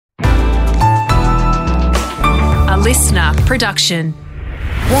listener production.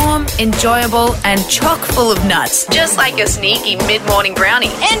 Warm, enjoyable, and chock full of nuts, just like a sneaky mid-morning brownie.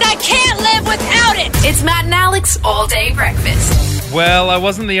 And I can't live without it! It's Matt and Alex all-day breakfast. Well, I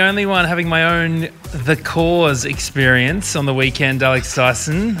wasn't the only one having my own The Cause experience on the weekend, Alex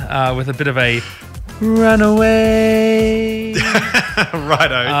Dyson, with a bit of a runaway.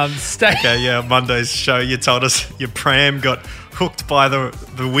 Righto. Okay, yeah, Monday's show, you told us your pram got hooked by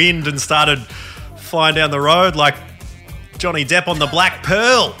the wind and started flying down the road like Johnny Depp on the Black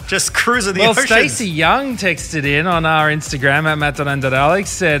Pearl, just cruising the ocean. Well, Stacey Young texted in on our Instagram at matt.and.alex,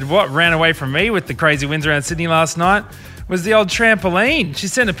 said, what ran away from me with the crazy winds around Sydney last night was the old trampoline. She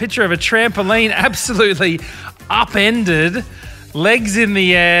sent a picture of a trampoline absolutely upended, legs in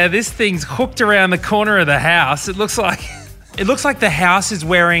the air. This thing's hooked around the corner of the house. It looks like the house is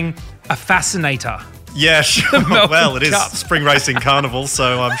wearing a fascinator. Yeah, sure. Well, it is Spring Racing Carnival,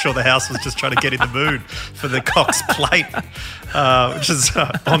 so I'm sure the house was just trying to get in the mood for the Cox Plate, which is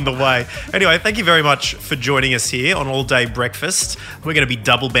on the way. Anyway, thank you very much for joining us here on All Day Breakfast. We're going to be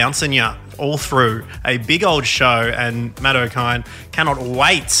double bouncing you all through a big old show, and Matt O'Kine cannot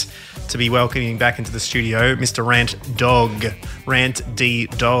wait to be welcoming back into the studio Mr. Rant D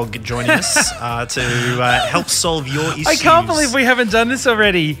Dog, joining us to help solve your issues. I can't believe we haven't done this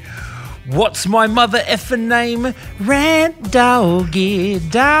already. What's my mother effing name? Rant Doggy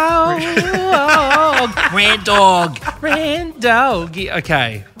Dog. Rant Dog. Rant Doggy.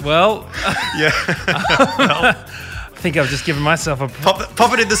 Okay, well. Yeah. I think I've just given myself a...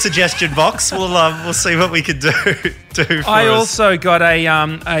 Pop it in the suggestion box. We'll see what we can do for I us. also got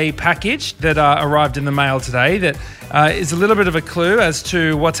a package that arrived in the mail today that is a little bit of a clue as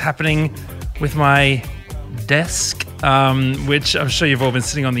to what's happening with my desk, which I'm sure you've all been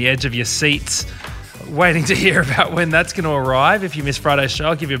sitting on the edge of your seats waiting to hear about when that's going to arrive. If you missed Friday's show,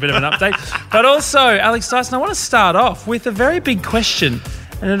 I'll give you a bit of an update. But also, Alex Dyson, I want to start off with a very big question,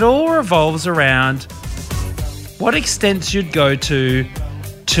 and it all revolves around what extents you'd go to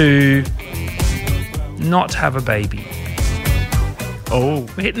not have a baby. Oh.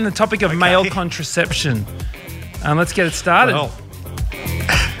 We're hitting the topic of male contraception. Let's get it started. Well,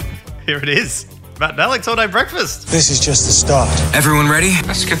 here it is. Matt and Alex all day breakfast. This is just the start. Everyone ready?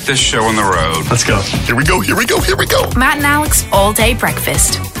 Let's get this show on the road. Let's go. Here we go. Matt and Alex all-day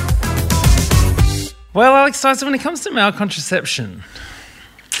breakfast. Well, Alex Dyson, when it comes to male contraception,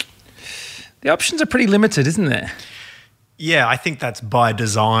 the options are pretty limited, isn't there? Yeah, I think that's by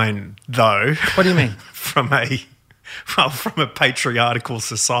design, though. What do you mean? From a patriarchal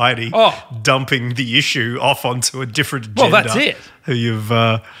society, dumping the issue off onto a different gender. Well, that's it. Who you've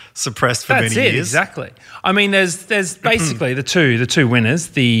suppressed for many years. Exactly. I mean, there's basically the two winners.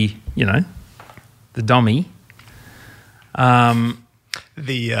 The dummy, the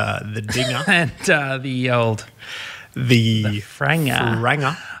dinger, and the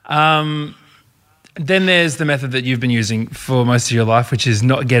franger. Then there's the method that you've been using for most of your life, which is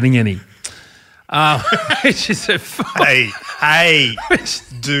not getting any. Which is a Hey,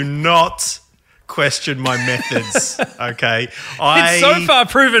 do not question my methods, okay? It's so far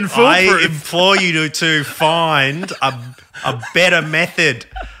proven foolproof. I implore you to find a better method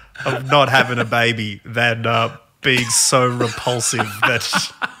of not having a baby than being so repulsive that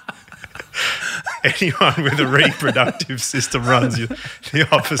anyone with a reproductive system runs you the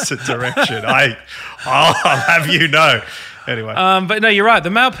opposite direction. I'll have you know. Anyway. But no, you're right. The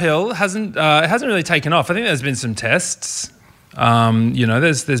male pill hasn't really taken off. I think there's been some tests.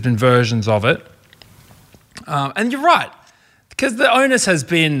 There's been versions of it. And you're right, because the onus has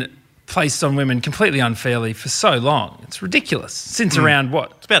been placed on women completely unfairly for so long. It's ridiculous. Since around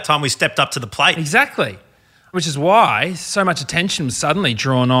what? It's about time we stepped up to the plate. Exactly. Which is why so much attention was suddenly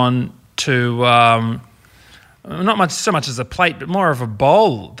drawn on to not so much as a plate, but more of a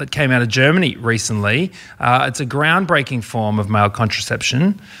bowl that came out of Germany recently. It's a groundbreaking form of male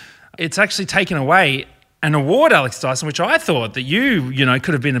contraception. It's actually taken away an award, Alex Dyson, which I thought that you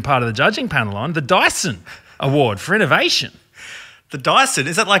could have been a part of the judging panel on, the Dyson Award for Innovation. The Dyson?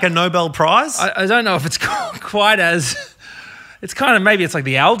 Is that like a Nobel Prize? I don't know if it's quite as... It's kind of, maybe it's like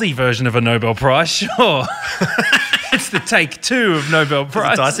the Aldi version of a Nobel Prize, sure. It's the take two of Nobel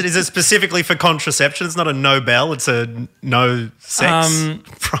Prize. Dyson, is it specifically for contraception? It's not a Nobel, it's a no sex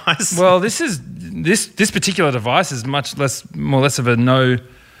prize. Well, this particular device is more or less of a no.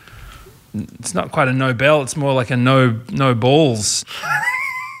 It's not quite a Nobel, it's more like a no balls.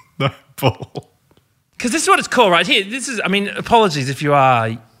 No ball. Because this is what it's called right here. This is, I mean, apologies if you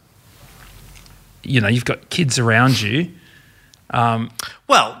are, you've got kids around you.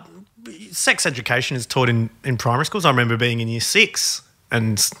 Well, sex education is taught in primary schools. I remember being in year 6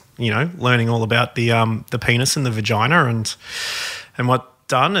 and learning all about the penis and the vagina and what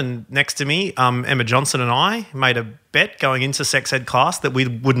done. And next to me, Emma Johnson and I made a bet going into sex ed class that we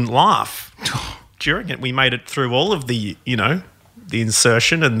wouldn't laugh during it. We made it through all of the the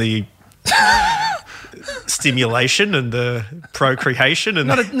insertion and the stimulation and the procreation and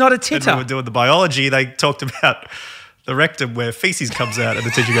not a titter. And we were doing the biology. They talked about the rectum where feces comes out, and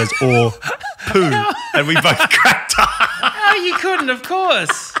the teacher goes, or poo, and we both cracked up. Oh, you couldn't, of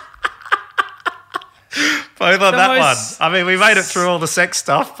course. Both on that one. I mean, we made it through all the sex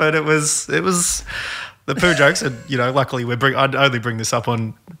stuff, but it was the poo jokes. And luckily I'd only bring this up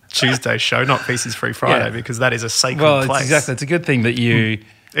on Tuesday's show, not Feces Free Friday, because that is a sacred place. Exactly. It's a good thing that you.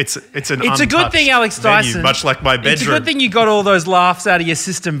 It's a good thing, Alex Dyson. Venue, much like my bedroom. It's a good thing you got all those laughs out of your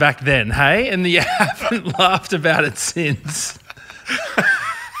system back then, hey, and you haven't laughed about it since.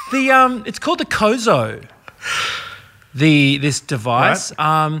 It's called the Kozo. This device,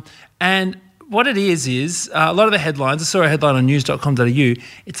 right. And what it is a lot of the headlines. I saw a headline on news.com.au.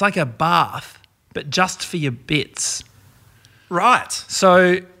 It's like a bath, but just for your bits. Right.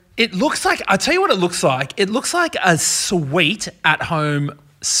 So it looks like, I'll tell you what it looks like. It looks like a sweet at-home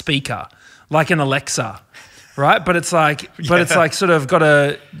speaker, like an Alexa, right? But it's like, sort of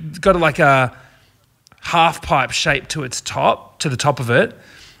got like a half pipe shape to the top of it,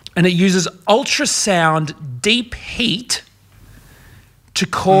 and it uses ultrasound deep heat to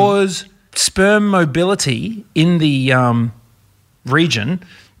cause sperm mobility in the region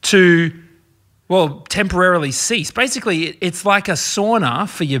to, temporarily cease. Basically, it's like a sauna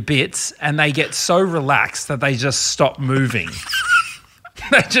for your bits, and they get so relaxed that they just stop moving.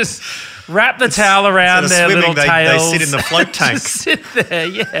 They just wrap the towel around their little tails. They sit in the float tank. Just sit there,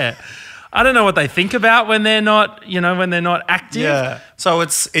 yeah. I don't know what they think about when they're not, when they're not active. Yeah. So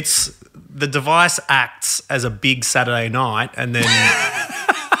it's the device acts as a big Saturday night, and then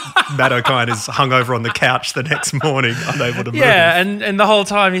Matt O'Kine is hungover on the couch the next morning, unable to move. Yeah, and the whole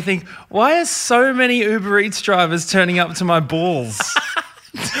time you think, why are so many Uber Eats drivers turning up to my balls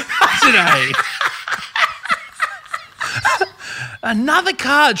today? Another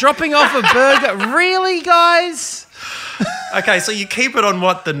car dropping off a burger. Really, guys? Okay, so you keep it on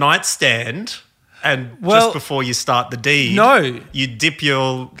the nightstand, and just before you start the deed, you dip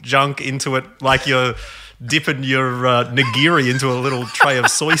your junk into it like you're dipping your nigiri into a little tray of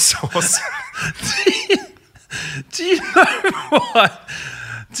soy sauce. Do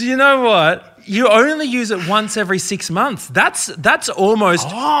you know what? You only use it once every 6 months. That's almost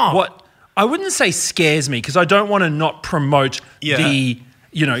what I wouldn't say scares me, because I don't want to not promote the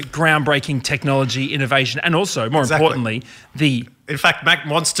groundbreaking technology, innovation, and also, more importantly, In fact, Mac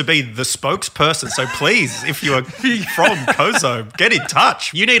wants to be the spokesperson, so please, if you are from Kozo, get in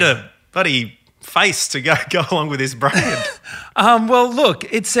touch. You need a bloody face to go along with this brand. Look,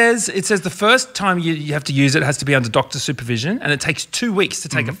 it says the first time you have to use it has to be under doctor supervision, and it takes 2 weeks to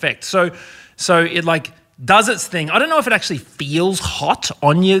take effect. So it does its thing. I don't know if it actually feels hot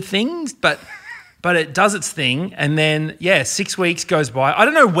on your things, but it does its thing, and then 6 weeks goes by. I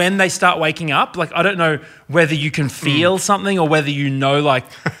don't know when they start waking up. I don't know whether you can feel something or whether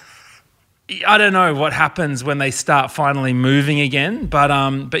I don't know what happens when they start finally moving again. But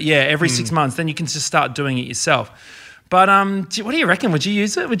every 6 months, then you can just start doing it yourself. But what do you reckon? Would you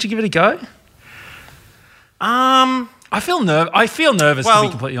use it? Would you give it a go? I feel nervous, to be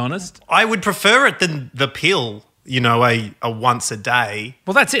completely honest. I would prefer it than the pill. A once a day.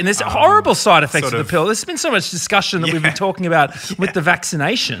 Well, that's it. And there's horrible side effects of the pill. There's been so much discussion that we've been talking about with the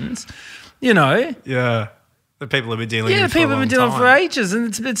vaccinations, Yeah. The people have been dealing with it for a long time. Yeah, the people have been dealing for ages,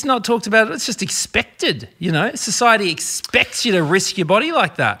 and it's not talked about. It's just expected, Society expects you to risk your body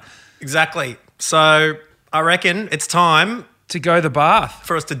like that. Exactly. So I reckon it's time to go the bath.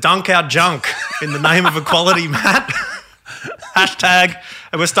 For us to dunk our junk in the name of equality, Matt. Hashtag,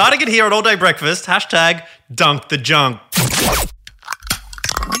 and we're starting it here at All Day Breakfast, hashtag dunk the junk.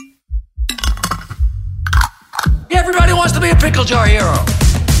 Everybody wants to be a pickle jar hero.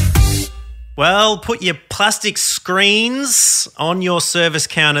 Well, put your plastic screens on your service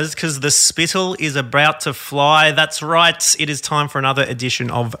counters, because the spittle is about to fly. That's right. It is time for another edition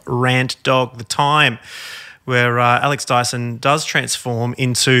of Rant Dog the Time, where Alex Dyson does transform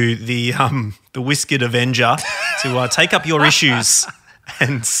into the Whiskered Avenger to take up your issues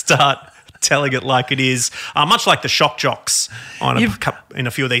and start telling it like it is, much like the shock jocks in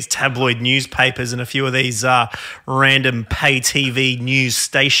a few of these tabloid newspapers and a few of these random pay TV news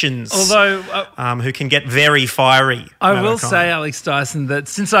stations. Although who can get very fiery. I will say, Alex Dyson, that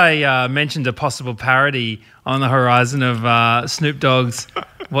since I mentioned a possible parody on the horizon of Snoop Dogg's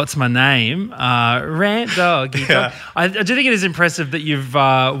 "What's My Name," Rant Dog. Yeah. I do think it is impressive that you've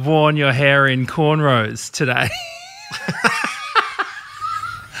worn your hair in cornrows today.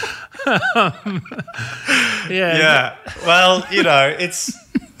 Yeah. Well, it's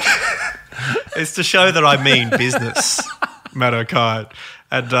it's to show that I mean business, Matt O'Kine.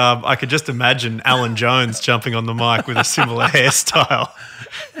 And I could just imagine Alan Jones jumping on the mic with a similar hairstyle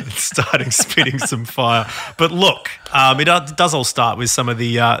and spitting some fire. But look, it does all start with some of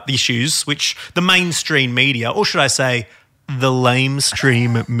the issues which the mainstream media, or should I say the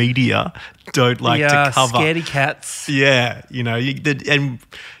lamestream media, don't like to cover. Scaredy cats. Yeah, and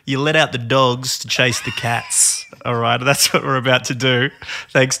you let out the dogs to chase the cats. All right, that's what we're about to do,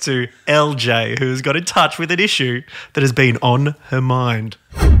 thanks to LJ, who's got in touch with an issue that has been on her mind.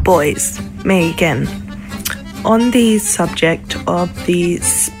 Boys, me again. On the subject of the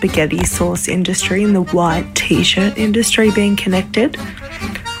spaghetti sauce industry and the white t-shirt industry being connected,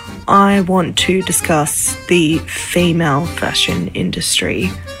 I want to discuss the female fashion industry.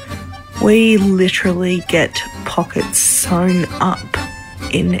 We literally get pockets sewn up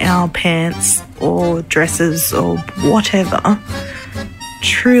in our pants or dresses or whatever,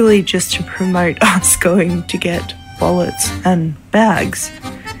 truly just to promote us going to get wallets and bags.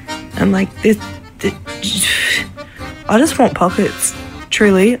 And I just want pockets.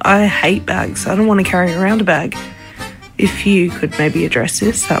 Truly, I hate bags. I don't want to carry around a bag. If you could maybe address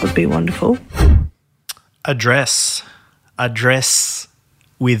this, that would be wonderful. A dress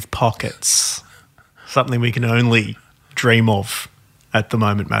with pockets. Something we can only dream of at the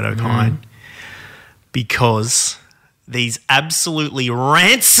moment, Matt O'Kine. Because these absolutely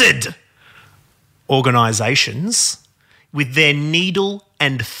rancid organisations with their needle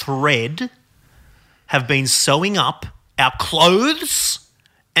and thread have been sewing up our clothes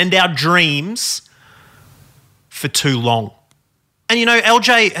and our dreams for too long. And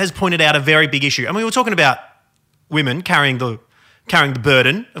LJ has pointed out a very big issue. I mean, we're talking about women carrying the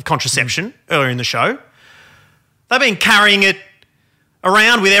burden of contraception earlier in the show. They've been carrying it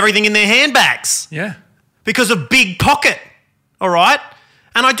around with everything in their handbags. Yeah. Because of big pocket, all right?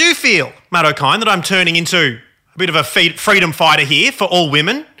 And I do feel, Matt O'Kine, that I'm turning into a bit of a freedom fighter here for all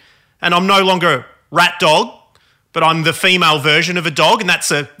women, and I'm no longer rat dog, but I'm the female version of a dog, and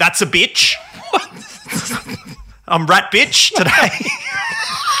that's a bitch. What? I'm rat bitch today.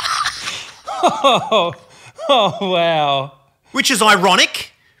 Oh, wow. Which is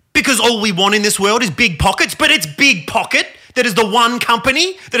ironic, because all we want in this world is big pockets, but it's Big Pocket that is the one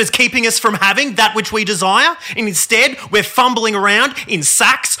company that is keeping us from having that which we desire. And instead, we're fumbling around in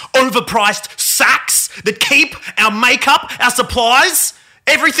sacks, overpriced sacks that keep our makeup, our supplies,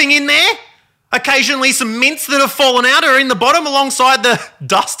 everything in there. Occasionally some mints that have fallen out are in the bottom alongside the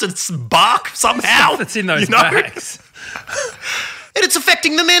dust and bark somehow. That's in those bags. And it's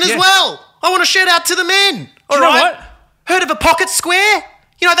affecting the men as well. I want to shout out to the men. All right. You know what? Heard of a pocket square?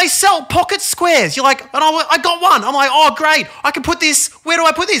 They sell pocket squares. You're like, and I got one. I'm like, oh, great. I can put this, where do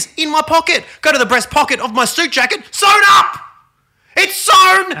I put this? In my pocket. Go to the breast pocket of my suit jacket. Sewn up. It's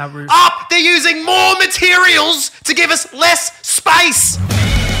sewn up. They're using more materials to give us less space.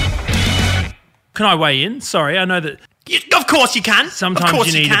 Can I weigh in? Sorry, I know that... Of course you can.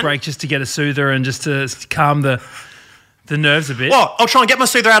 Sometimes you need a break just to get a soother and just to calm the nerves a bit. What? I'll try and get my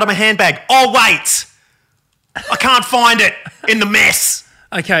soother out of my handbag. Oh, wait. I can't find it in the mess.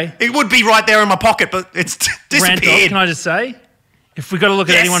 Okay. It would be right there in my pocket, but it's disappeared. Rant Dog, can I just say, if we've got to look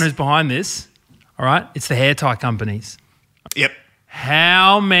at anyone who's behind this, all right, it's the hair tie companies. Yep.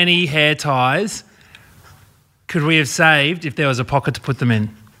 How many hair ties could we have saved if there was a pocket to put them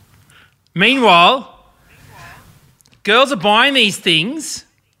in? Meanwhile, girls are buying these things,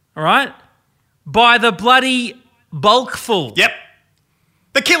 all right, by the bloody bulkful. Yep.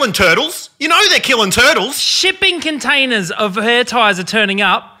 They're killing turtles. You know they're killing turtles. Shipping containers of hair ties are turning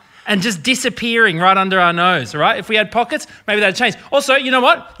up and just disappearing right under our nose, all right? If we had pockets, maybe that'd change. Also, you know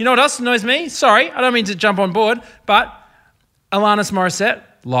what? You know what else annoys me? Sorry, I don't mean to jump on board, but Alanis Morissette,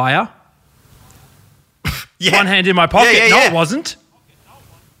 liar. Yeah. One hand in my pocket. Yeah. No, it wasn't.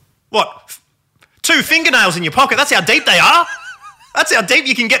 What? 2 fingernails in your pocket. That's how deep they are. That's how deep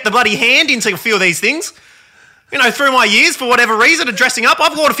you can get the bloody hand into a few of these things. Through my years, for whatever reason, of dressing up,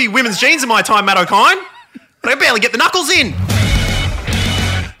 I've worn a few women's jeans in my time, Matt O'Kine, but I barely get the knuckles in.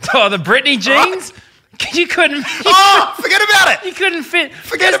 Oh, the Britney jeans? Right? You couldn't. Oh, forget about it. You couldn't fit.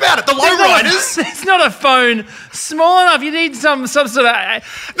 Forget about it. The lowriders. It's not a phone small enough. You need some sort of.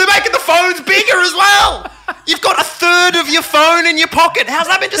 They're making the phones bigger as well. You've got a third of your phone in your pocket. How's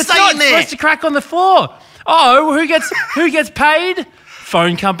that meant to stay in there? It's supposed to crack on the floor. Oh, who gets paid?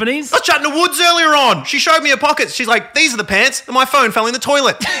 Phone companies. I was chatting to Woods earlier on. She showed me her pockets. She's like, these are the pants, and my phone fell in the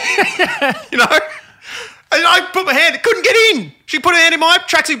toilet. You know? And I put my hand, couldn't get in. She put her hand in my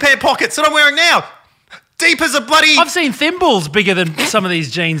tracksuit pant pockets that I'm wearing now. Deep as a bloody... I've seen thimbles bigger than some of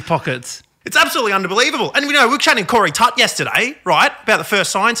these jeans pockets. It's absolutely unbelievable. And, we were chatting to Corey Tutt yesterday, right, about the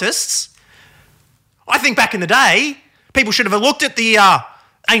first scientists. I think back in the day, people should have looked at the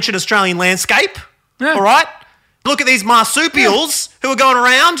ancient Australian landscape, all right? Look at these marsupials who are going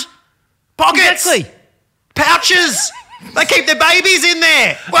around. Pockets. Exactly. Pouches. They keep their babies in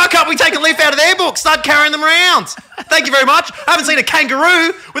there. Why can't we take a leaf out of their book, start carrying them around? Thank you very much. I haven't seen a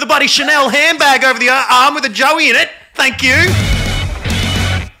kangaroo with a bloody Chanel handbag over the arm with a Joey in it. Thank you.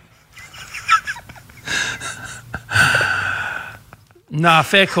 Nah,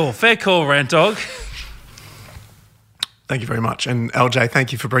 fair call, Rant Dog. Thank you very much. And LJ,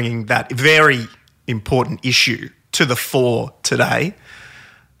 thank you for bringing that very important issue to the fore today.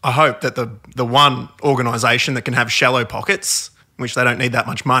 I hope that the one organisation that can have shallow pockets, which they don't need that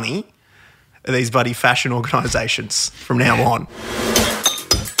much money, are these bloody fashion organisations from now on.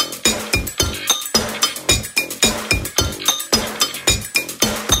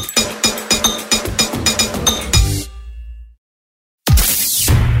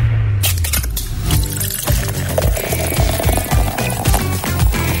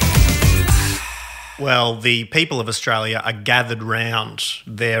 Well, the people of Australia are gathered round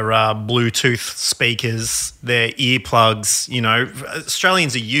their Bluetooth speakers, their earplugs.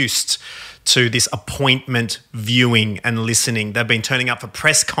 Australians are used to this appointment viewing and listening. They've been turning up for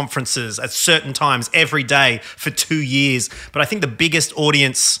press conferences at certain times every day for 2 years. But I think the biggest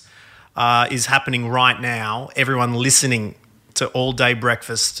audience is happening right now, everyone listening to All Day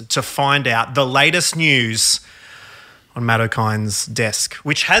Breakfast to find out the latest news on Matt O'Kine's desk,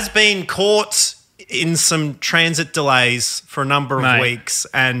 which has been caught in some transit delays for a number of weeks.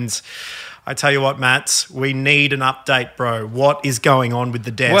 And I tell you what, Matt, we need an update, bro. What is going on with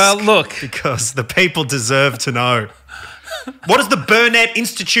the desk? Well, look. Because the people deserve to know. What does the Burnett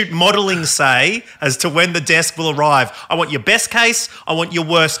Institute modelling say as to when the desk will arrive? I want your best case. I want your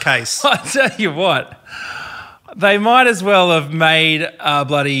worst case. I tell you what, they might as well have made a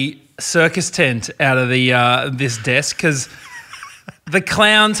bloody circus tent out of this desk, because the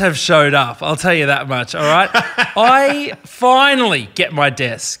clowns have showed up. I'll tell you that much, all right? I finally get my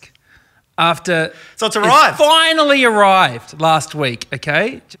desk after... So it's arrived. It finally arrived last week,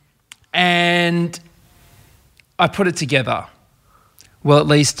 okay? And I put it together. Well, at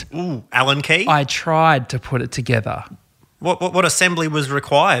least... Ooh, Allen key? I tried to put it together. What assembly was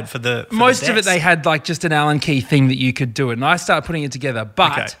required for the Most the of it, they had like just an Allen key thing that you could do it. And I started putting it together.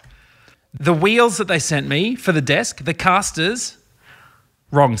 But the wheels that they sent me for the desk, the casters...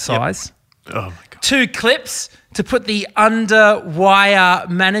 Wrong size. Yep. Oh, my God. 2 clips to put the under-wire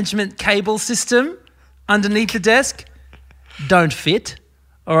management cable system underneath the desk. Don't fit,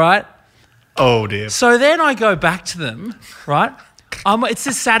 all right? Oh, dear. So then I go back to them, right? It's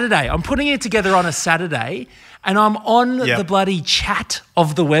this Saturday. I'm putting it together on a Saturday, and I'm on the bloody chat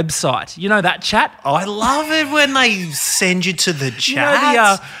of the website. You know that chat? Oh, I love it when they send you to the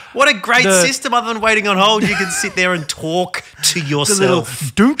chat. What a great system. Other than waiting on hold, you can sit there and talk to yourself. The little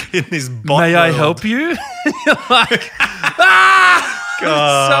dunk in this bot May world. I help you? You're like,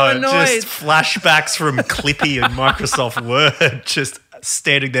 God, so annoyed. Just flashbacks from Clippy and Microsoft Word just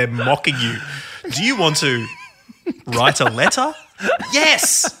standing there mocking you. Do you want to write a letter?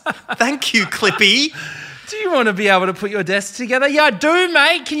 Yes. Thank you, Clippy. Do you want to be able to put your desk together? Yeah, I do,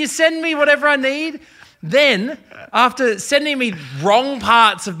 mate. Can you send me whatever I need? Then, after sending me wrong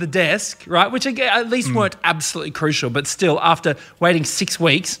parts of the desk, right, which at least weren't absolutely crucial, but still, after waiting 6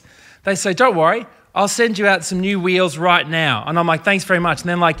 weeks, they say, don't worry, I'll send you out some new wheels right now. And I'm like, thanks very much. And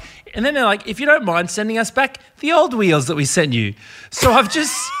then they're like, if you don't mind sending us back the old wheels that we sent you. So I've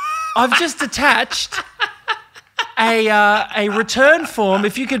just attached a return form.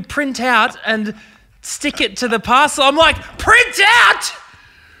 If you could print out and stick it to the parcel. I'm like, print out!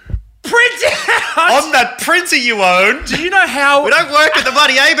 Print out! On that printer you own. Do you know how... We don't work at the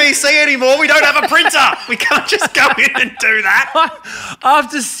bloody ABC anymore. We don't have a printer. We can't just go in and do that.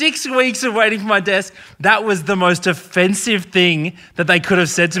 After 6 weeks of waiting for my desk, that was the most offensive thing that they could have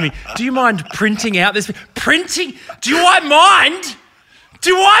said to me. Do you mind printing out this? Printing? Do I mind?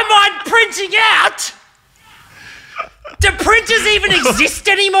 Do I mind printing out? Do printers even exist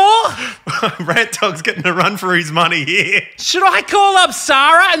anymore? Rant Dog's getting a run for his money here. Should I call up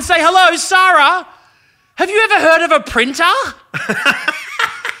Sarah and say, hello, Sarah, have you ever heard of a printer?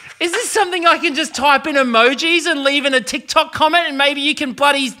 Is this something I can just type in emojis and leave in a TikTok comment and maybe you can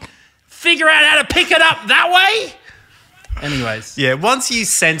bloody figure out how to pick it up that way? Anyways. Yeah, once you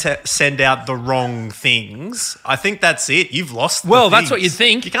send out the wrong things, I think that's it. You've lost Well, the that's what things. you'd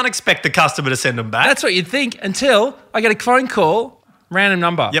think. You can't expect the customer to send them back. That's what you'd think until I get a phone call, random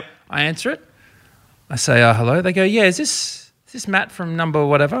number. Yep. I answer it. I say, hello. They go, yeah, is this Matt from number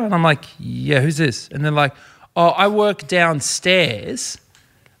whatever? And I'm like, yeah, who's this? And they're like, oh, I work downstairs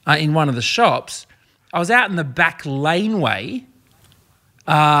in one of the shops. I was out in the back laneway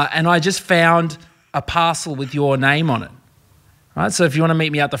and I just found a parcel with your name on it. Right, so if you want to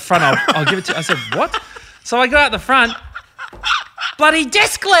meet me out the front, I'll give it to you. I said, what? So I go out the front, bloody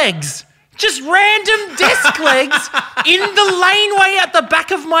desk legs. Just random desk legs in the laneway at the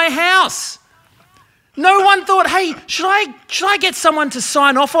back of my house. No one thought, hey, should I get someone to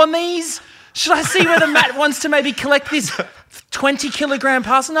sign off on these? Should I see whether Matt wants to maybe collect this 20-kilogram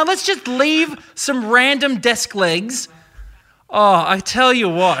parcel? No, let's just leave some random desk legs. Oh, I tell you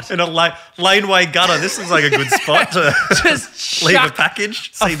what. In a laneway gutter, this is like a good spot to just leave a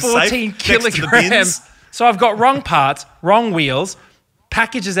package. A Seems 14 safe next to the kilogram. bins. So I've got wrong parts, wrong wheels,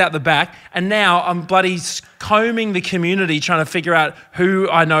 packages out the back, and now I'm bloody combing the community trying to figure out who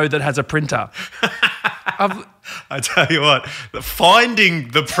I know that has a printer. I tell you what,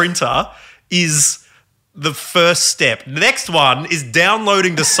 finding the printer is the first step. The next one is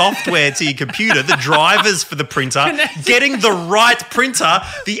downloading the software to your computer, the drivers for the printer, getting the right printer,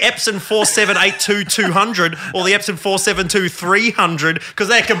 the Epson 4782-200 or the Epson 472-300, because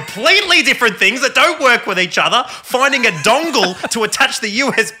they're completely different things that don't work with each other, finding a dongle to attach the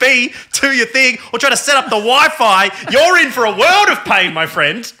USB to your thing, or trying to set up the Wi-Fi. You're in for a world of pain, my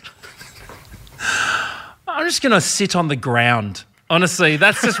friend. I'm just going to sit on the ground. Honestly,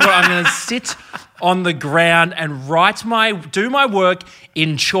 that's just what I'm going to sit on the ground and do my work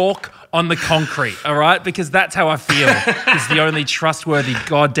in chalk on the concrete, all right? Because that's how I feel. It's the only trustworthy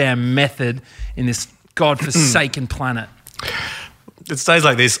goddamn method in this godforsaken planet. It stays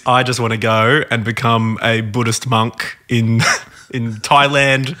like this. I just want to go and become a Buddhist monk in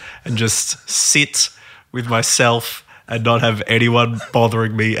Thailand and just sit with myself and not have anyone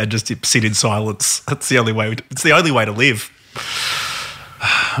bothering me and just sit in silence. That's the only way. It's the only way to live.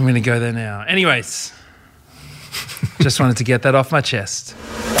 I'm going to go there now. Anyways, just wanted to get that off my chest.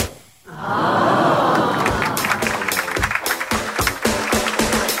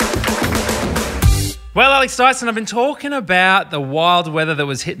 Well, Alex Dyson, I've been talking about the wild weather that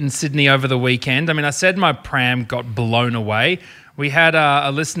was hitting Sydney over the weekend. I mean, I said my pram got blown away. We had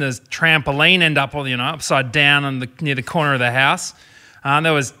a listener's trampoline end up upside down near the corner of the house.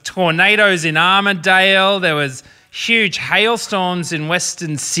 There was tornadoes in Armadale. There was huge hailstorms in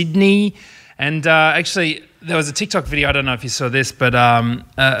Western Sydney. And actually, there was a TikTok video, I don't know if you saw this, but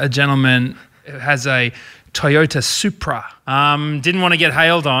a gentleman has a Toyota Supra. Didn't want to get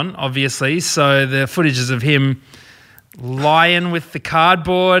hailed on, obviously, so the footage is of him lying with the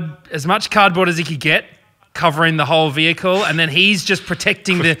cardboard, as much cardboard as he could get, covering the whole vehicle, and then he's just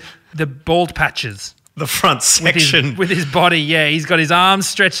protecting the bald patches. The front section. With his body, yeah. He's got his arms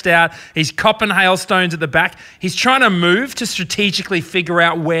stretched out. He's copping hailstones at the back. He's trying to move to strategically figure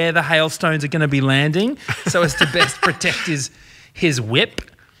out where the hailstones are going to be landing so as to best protect his whip.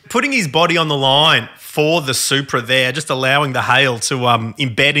 Putting his body on the line for the Supra there, just allowing the hail to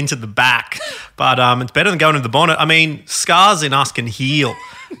embed into the back. But it's better than going into the bonnet. I mean, scars in us can heal,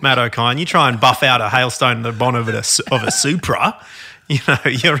 Matt O'Kine. You try and buff out a hailstone in the bonnet of a Supra,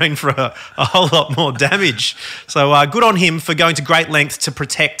 you're in for a whole lot more damage. So good on him for going to great lengths to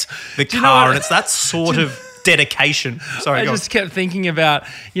protect the car. And it's that sort of dedication. Sorry, I just kept thinking about,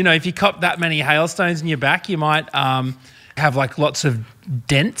 if you cop that many hailstones in your back, you might have like lots of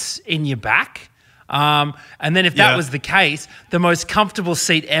dents in your back. And then if that was the case, the most comfortable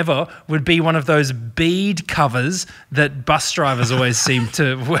seat ever would be one of those bead covers that bus drivers always seem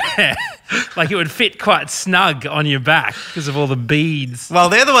to wear. Like it would fit quite snug on your back because of all the beads. Well,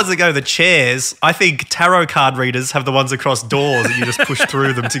 they're the ones that go to the chairs. I think tarot card readers have the ones across doors that you just push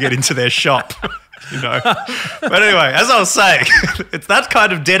through them to get into their shop. But anyway, as I was saying, it's that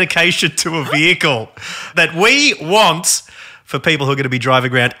kind of dedication to a vehicle that we want for people who are going to be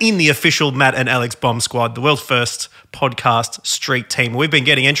driving around in the official Matt and Alex Bomb Squad, the world's first podcast street team. We've been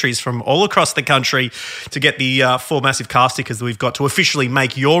getting entries from all across the country to get the 4 massive car stickers that we've got to officially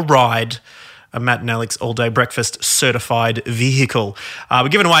make your ride a Matt and Alex all-day breakfast certified vehicle. We're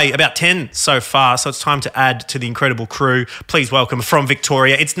giving away about 10 so far, so it's time to add to the incredible crew. Please welcome from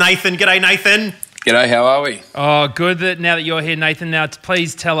Victoria, it's Nathan. G'day, Nathan. G'day, how are we? Oh, good that now that you're here, Nathan. Now,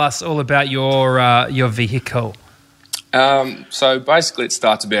 please tell us all about your vehicle. So basically it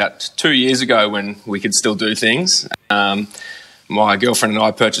starts about 2 years ago when we could still do things. My girlfriend and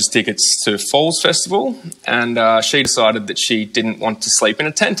I purchased tickets to Falls Festival, and she decided that she didn't want to sleep in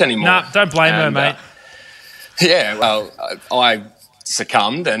a tent anymore. No, don't blame her, mate. Yeah, well, I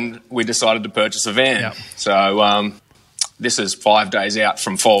succumbed and we decided to purchase a van. Yep. So this is 5 days out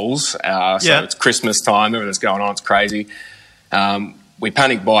from Falls, so it's Christmas time, everything's going on, it's crazy. We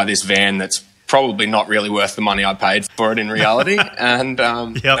panicked buy this van that's probably not really worth the money I paid for it in reality, and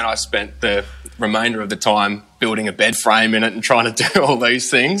then I spent the remainder of the time building a bed frame in it and trying to do all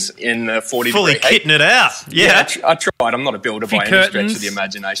these things in 40 Fully degree heat. kitting it out. Yeah. I tried. I'm not a builder by any stretch curtains. of the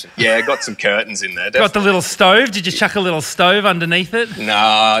imagination. Yeah, I got some curtains in there. Got the little stove? Did you chuck a little stove underneath it?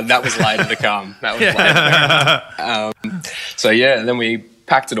 No, that was later to come. So then we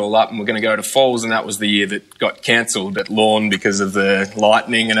packed it all up and we're going to go to Falls, and that was the year that got cancelled at Lawn because of the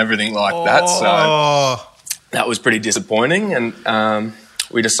lightning and everything like that. So that was pretty disappointing, and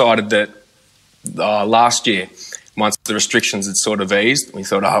we decided that last year, once the restrictions had sort of eased, we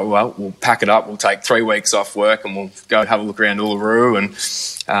thought, we'll pack it up, we'll take 3 weeks off work and we'll go have a look around Uluru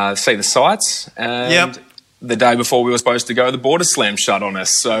and see the sights. And the day before we were supposed to go, the border slammed shut on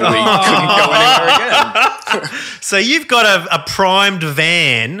us, so we couldn't go anywhere again. So you've got a primed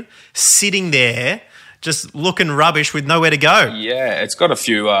van sitting there just looking rubbish with nowhere to go. Yeah, it's got a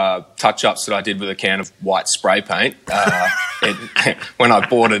few touch-ups that I did with a can of white spray paint. When I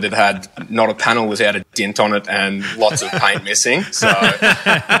bought it, it had not a panel without a dent on it and lots of paint missing. So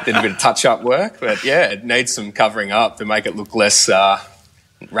did a bit of touch-up work. But, it needs some covering up to make it look less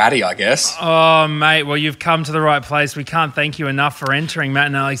ratty, I guess. Oh, mate, well, you've come to the right place. We can't thank you enough for entering Matt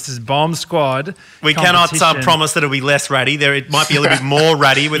and Alex's Bomb Squad. We cannot promise that it'll be less ratty. It might be a little bit more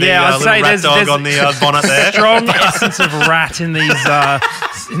ratty with a little rat dog on the bonnet there. Strong essence of rat in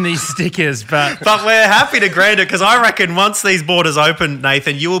these stickers, but we're happy to grant it because I reckon once these borders open,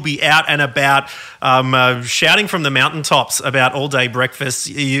 Nathan, you will be out and about shouting from the mountaintops about all-day breakfast.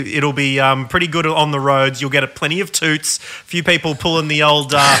 It'll be pretty good on the roads. You'll get plenty of toots, a few people pulling the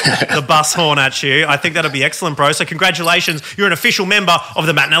old the bus horn at you. I think that'll be excellent, bro. So congratulations. You're an official member of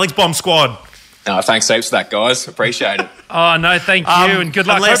the Matt and Alex Bomb Squad. Thanks heaps for that, guys. Appreciate it. Oh, no, thank you, and good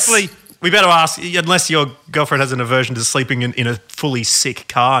luck. Hopefully... We better ask, unless your girlfriend has an aversion to sleeping in a fully sick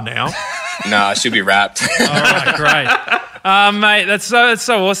car now. No, she'll be wrapped. All right, great. Mate, that's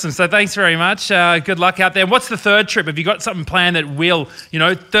so awesome. So thanks very much. Good luck out there. What's the third trip? Have you got something planned that will,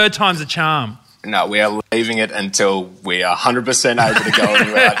 third time's a charm? No, we are leaving it until we are 100% able to go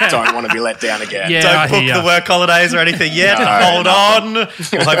anywhere. I don't want to be let down again. Yeah, don't book the work holidays or anything yet. Hold on.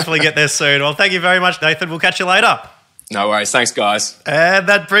 We'll hopefully get there soon. Well, thank you very much, Nathan. We'll catch you later. No worries. Thanks, guys. And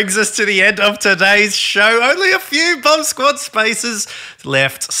that brings us to the end of today's show. Only a few Bomb Squad spaces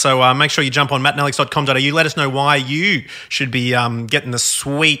left. So make sure you jump on mattandalex.com.au. Let us know why you should be getting the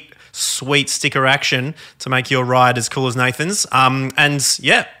sweet sticker action to make your ride as cool as Nathan's.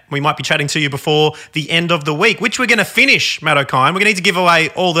 We might be chatting to you before the end of the week, which we're going to finish, Matt O'Kine. We're going to need to give away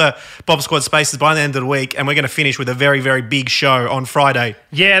all the Bomb Squad spaces by the end of the week, and we're going to finish with a very, very big show on Friday.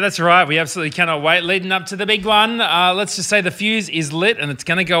 Yeah, that's right. We absolutely cannot wait. Leading up to the big one, let's just say the fuse is lit and it's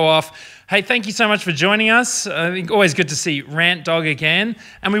going to go off. Hey, thank you so much for joining us. I think always good to see Rant Dog again.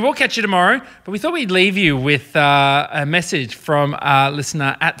 And we will catch you tomorrow, but we thought we'd leave you with a message from our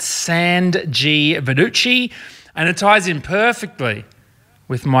listener at Sand G. Venucci, and it ties in perfectly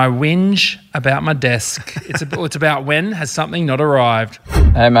with my whinge about my desk. It's about when has something not arrived.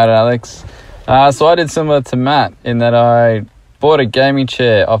 Hey, Matt and Alex. So I did similar to Matt in that I bought a gaming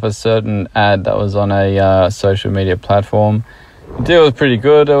chair off a certain ad that was on a social media platform. The deal was pretty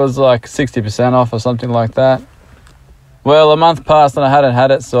good. It was like 60% off or something like that. Well, a month passed and I hadn't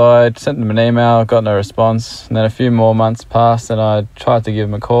had it, so I sent them an email, got no response. And then a few more months passed and I tried to give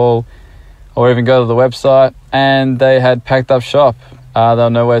them a call or even go to the website, and they had packed up shop. They were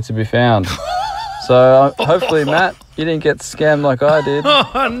nowhere to be found. So hopefully, Matt, you didn't get scammed like I did.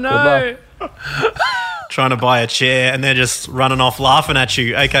 Oh, no. Trying to buy a chair and they're just running off laughing at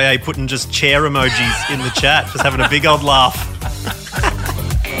you, aka putting just chair emojis in the chat, just having a big old laugh.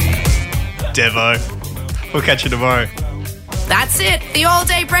 Devo. We'll catch you tomorrow. That's it. The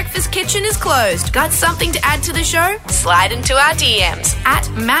all-day breakfast kitchen is closed. Got something to add to the show? Slide into our DMs at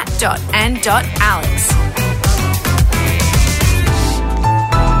matt.and.alex.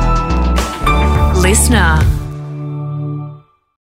 Listener.